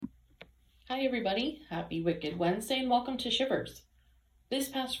Hi everybody, happy Wicked Wednesday and welcome to Shivers. This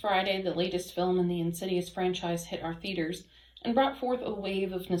past Friday, the latest film in the Insidious franchise hit our theaters and brought forth a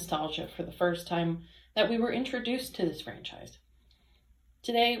wave of nostalgia for the first time that we were introduced to this franchise.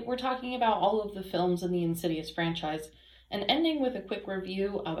 Today, we're talking about all of the films in the Insidious franchise and ending with a quick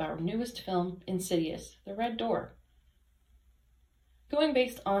review of our newest film, Insidious, The Red Door. Going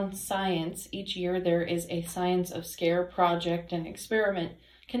based on science, each year there is a Science of Scare project and experiment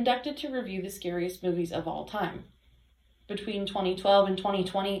conducted to review the scariest movies of all time. Between 2012 and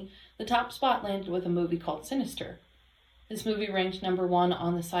 2020, the top spot landed with a movie called Sinister. This movie ranked number 1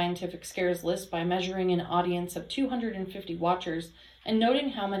 on the scientific scares list by measuring an audience of 250 watchers and noting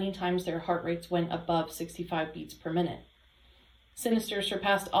how many times their heart rates went above 65 beats per minute. Sinister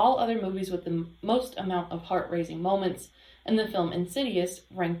surpassed all other movies with the most amount of heart-raising moments, and the film Insidious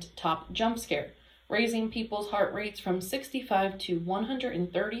ranked top jump scare, raising people's heart rates from 65 to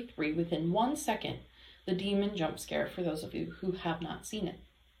 133 within 1 second, the demon jump scare for those of you who have not seen it.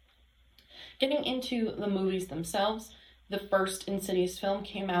 Getting into the movies themselves, the first Insidious film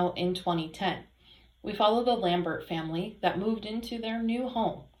came out in 2010. We follow the Lambert family that moved into their new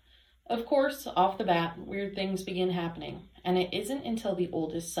home. Of course, off the bat, weird things begin happening, and it isn't until the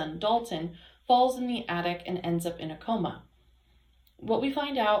oldest son, Dalton, falls in the attic and ends up in a coma. What we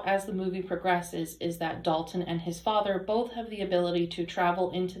find out as the movie progresses is that Dalton and his father both have the ability to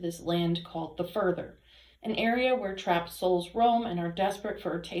travel into this land called the Further, an area where trapped souls roam and are desperate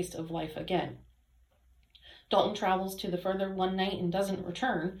for a taste of life again. Dalton travels to the Further one night and doesn't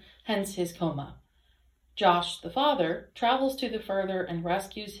return, hence his coma. Josh, the father, travels to the Further and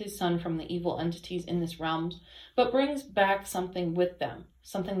rescues his son from the evil entities in this realm, but brings back something with them,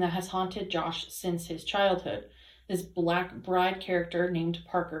 something that has haunted Josh since his childhood. This Black Bride character named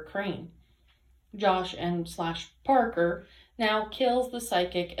Parker Crane. Josh and Parker now kills the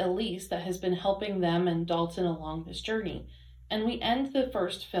psychic Elise that has been helping them and Dalton along this journey, and we end the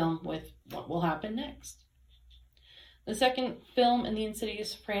first film with what will happen next. The second film in the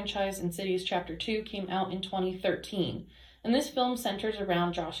Insidious franchise, Insidious Chapter 2, came out in 2013, and this film centers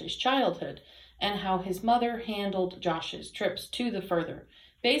around Josh's childhood and how his mother handled Josh's trips to the Further,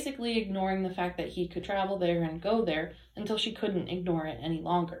 basically ignoring the fact that he could travel there and go there until she couldn't ignore it any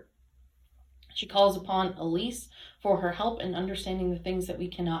longer. She calls upon Elise for her help in understanding the things that we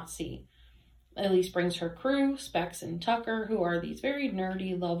cannot see. Elise brings her crew, Specs and Tucker, who are these very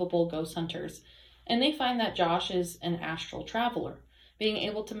nerdy, lovable ghost hunters, and they find that Josh is an astral traveler, being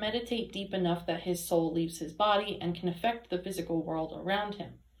able to meditate deep enough that his soul leaves his body and can affect the physical world around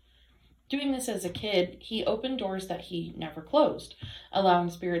him. Doing this as a kid, he opened doors that he never closed, allowing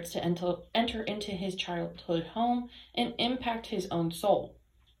spirits to enter into his childhood home and impact his own soul.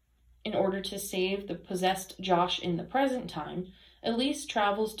 In order to save the possessed Josh in the present time, Elise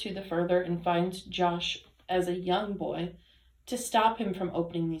travels to the Further and finds Josh as a young boy to stop him from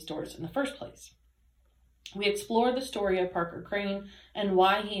opening these doors in the first place. We explore the story of Parker Crane and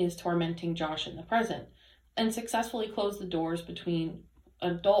why he is tormenting Josh in the present, and successfully close the doors between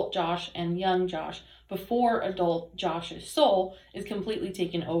adult Josh and young Josh before adult Josh's soul is completely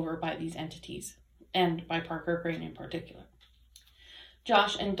taken over by these entities, and by Parker Crane in particular.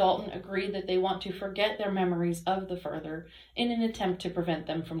 Josh and Dalton agree that they want to forget their memories of the Further in an attempt to prevent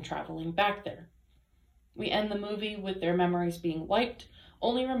them from traveling back there. We end the movie with their memories being wiped,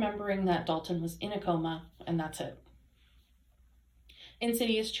 only remembering that Dalton was in a coma, and that's it.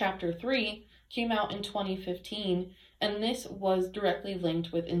 Insidious Chapter 3 came out in 2015, and this was directly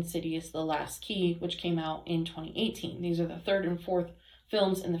linked with Insidious The Last Key, which came out in 2018. These are the third and fourth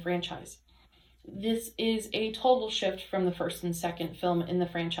films in the franchise. This is a total shift from the first and second film in the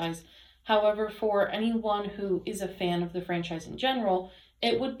franchise. However, for anyone who is a fan of the franchise in general,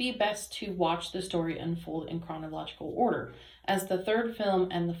 it would be best to watch the story unfold in chronological order, as the third film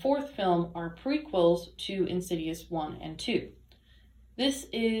and the fourth film are prequels to Insidious 1 and 2. This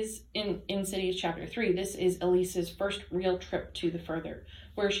is, in Insidious Chapter 3, this is Elise's first real trip to the Further,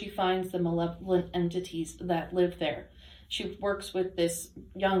 where she finds the malevolent entities that live there. She works with this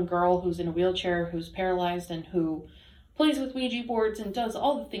young girl who's in a wheelchair, who's paralyzed, and who plays with Ouija boards and does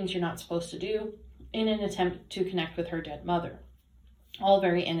all the things you're not supposed to do in an attempt to connect with her dead mother. All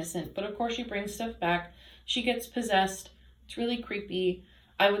very innocent, but of course she brings stuff back. She gets possessed. It's really creepy.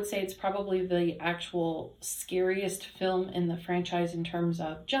 I would say it's probably the actual scariest film in the franchise in terms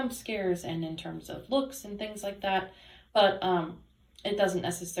of jump scares and in terms of looks and things like that, but it doesn't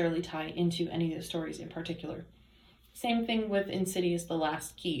necessarily tie into any of the stories in particular. Same thing with Insidious The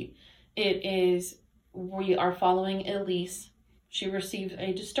Last Key. We are following Elise. She receives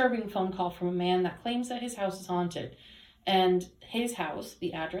a disturbing phone call from a man that claims that his house is haunted. And his house,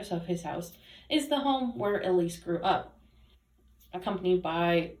 the address of his house, is the home where Elise grew up. Accompanied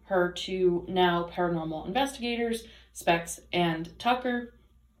by her two now paranormal investigators, Specs and Tucker,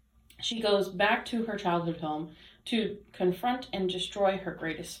 she goes back to her childhood home to confront and destroy her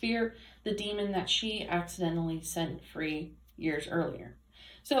greatest fear, the demon that she accidentally set free years earlier.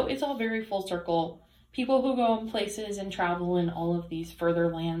 So it's all very full circle. People who go in places and travel in all of these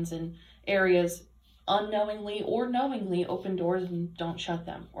further lands and areas unknowingly or knowingly open doors and don't shut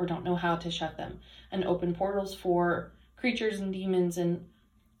them, or don't know how to shut them, and open portals for creatures and demons and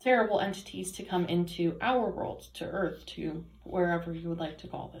terrible entities to come into our world, to Earth, to wherever you would like to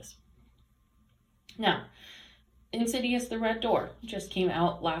call this. Now, Insidious The Red Door just came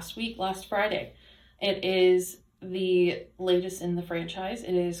out last Friday. It is the latest in the franchise.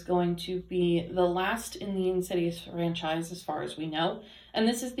 It is going to be the last in the Insidious franchise as far as we know. And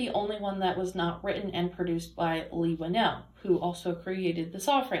this is the only one that was not written and produced by Leigh Whannell, who also created the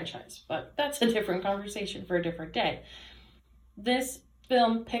Saw franchise. But that's a different conversation for a different day. This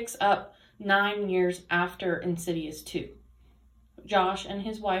film picks up 9 years after Insidious 2. Josh and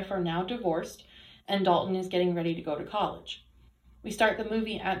his wife are now divorced, and Dalton is getting ready to go to college. We start the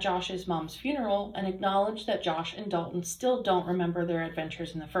movie at Josh's mom's funeral and acknowledge that Josh and Dalton still don't remember their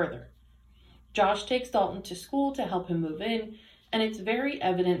adventures in the further. Josh takes Dalton to school to help him move in, and it's very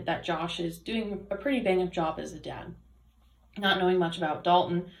evident that Josh is doing a pretty bang-up job as a dad, not knowing much about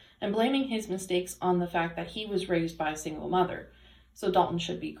Dalton and blaming his mistakes on the fact that he was raised by a single mother. So Dalton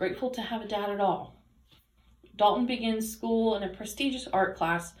should be grateful to have a dad at all. Dalton begins school in a prestigious art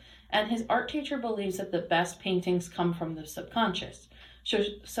class, and his art teacher believes that the best paintings come from the subconscious.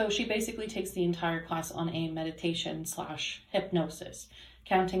 So she basically takes the entire class on a meditation/hypnosis,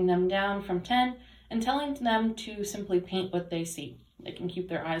 counting them down from 10 and telling them to simply paint what they see. They can keep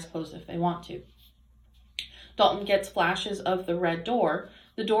their eyes closed if they want to. Dalton gets flashes of the red door,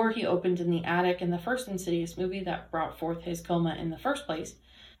 the door he opened in the attic in the first Insidious movie that brought forth his coma in the first place.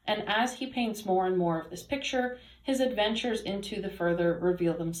 And as he paints more and more of this picture, his adventures into the further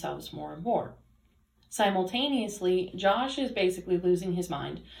reveal themselves more and more. Simultaneously, Josh is basically losing his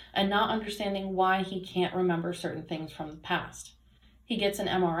mind and not understanding why he can't remember certain things from the past. He gets an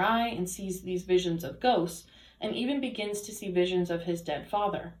MRI and sees these visions of ghosts, and even begins to see visions of his dead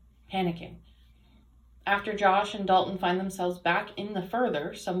father, panicking. After Josh and Dalton find themselves back in the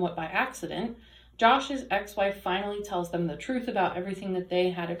further, somewhat by accident, Josh's ex-wife finally tells them the truth about everything that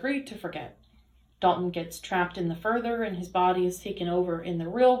they had agreed to forget. Dalton gets trapped in the further, and his body is taken over in the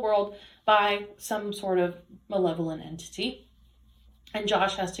real world by some sort of malevolent entity, and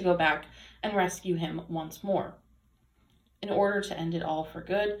Josh has to go back and rescue him once more. In order to end it all for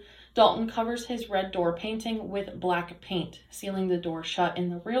good, Dalton covers his red door painting with black paint, sealing the door shut in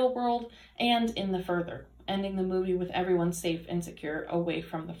the real world and in the further, ending the movie with everyone safe and secure away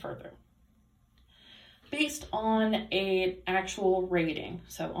from the further. Based on an actual rating,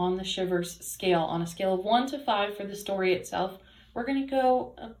 so on the Shivers scale, on a scale of 1 to 5 for the story itself, we're going to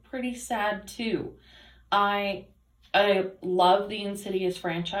go a pretty sad 2. I love the Insidious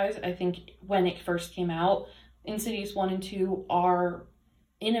franchise. I think when it first came out, Insidious 1 and 2 are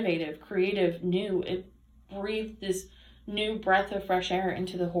innovative, creative, new. It breathed this new breath of fresh air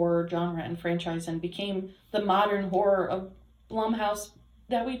into the horror genre and franchise and became the modern horror of Blumhouse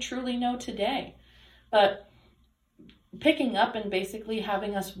that we truly know today. But picking up and basically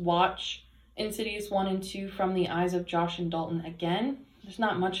having us watch Insidious 1 and 2 from the eyes of Josh and Dalton again, there's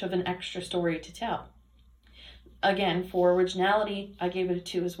not much of an extra story to tell. Again, for originality, I gave it a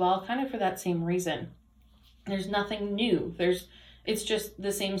 2 as well, kind of for that same reason. There's nothing new. It's just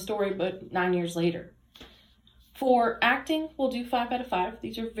the same story, but 9 years later. For acting, we'll do 5 out of 5.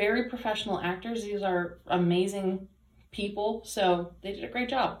 These are very professional actors. These are amazing people, so they did a great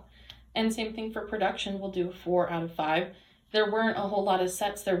job. And same thing for production, we'll do a 4 out of 5. There weren't a whole lot of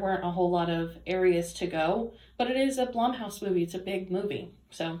sets, there weren't a whole lot of areas to go, but it is a Blumhouse movie, it's a big movie,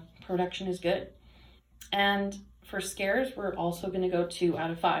 so production is good. And for scares, we're also going to go 2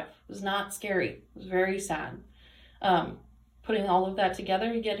 out of 5. It was not scary, it was very sad. Putting all of that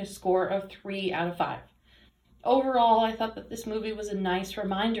together, you get a score of 3 out of 5. Overall, I thought that this movie was a nice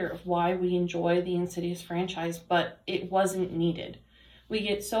reminder of why we enjoy the Insidious franchise, but it wasn't needed. We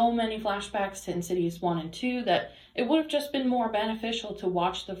get so many flashbacks to Insidious 1 and 2 that it would have just been more beneficial to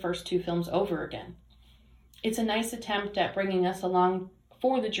watch the first 2 films over again. It's a nice attempt at bringing us along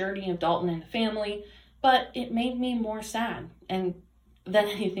for the journey of Dalton and the family, but it made me more sad and than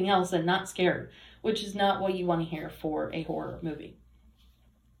anything else and not scared, which is not what you want to hear for a horror movie.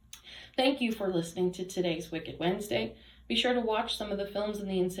 Thank you for listening to today's Wicked Wednesday. Be sure to watch some of the films in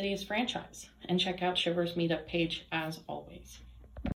the Insidious franchise, and check out Shiver's meetup page as always.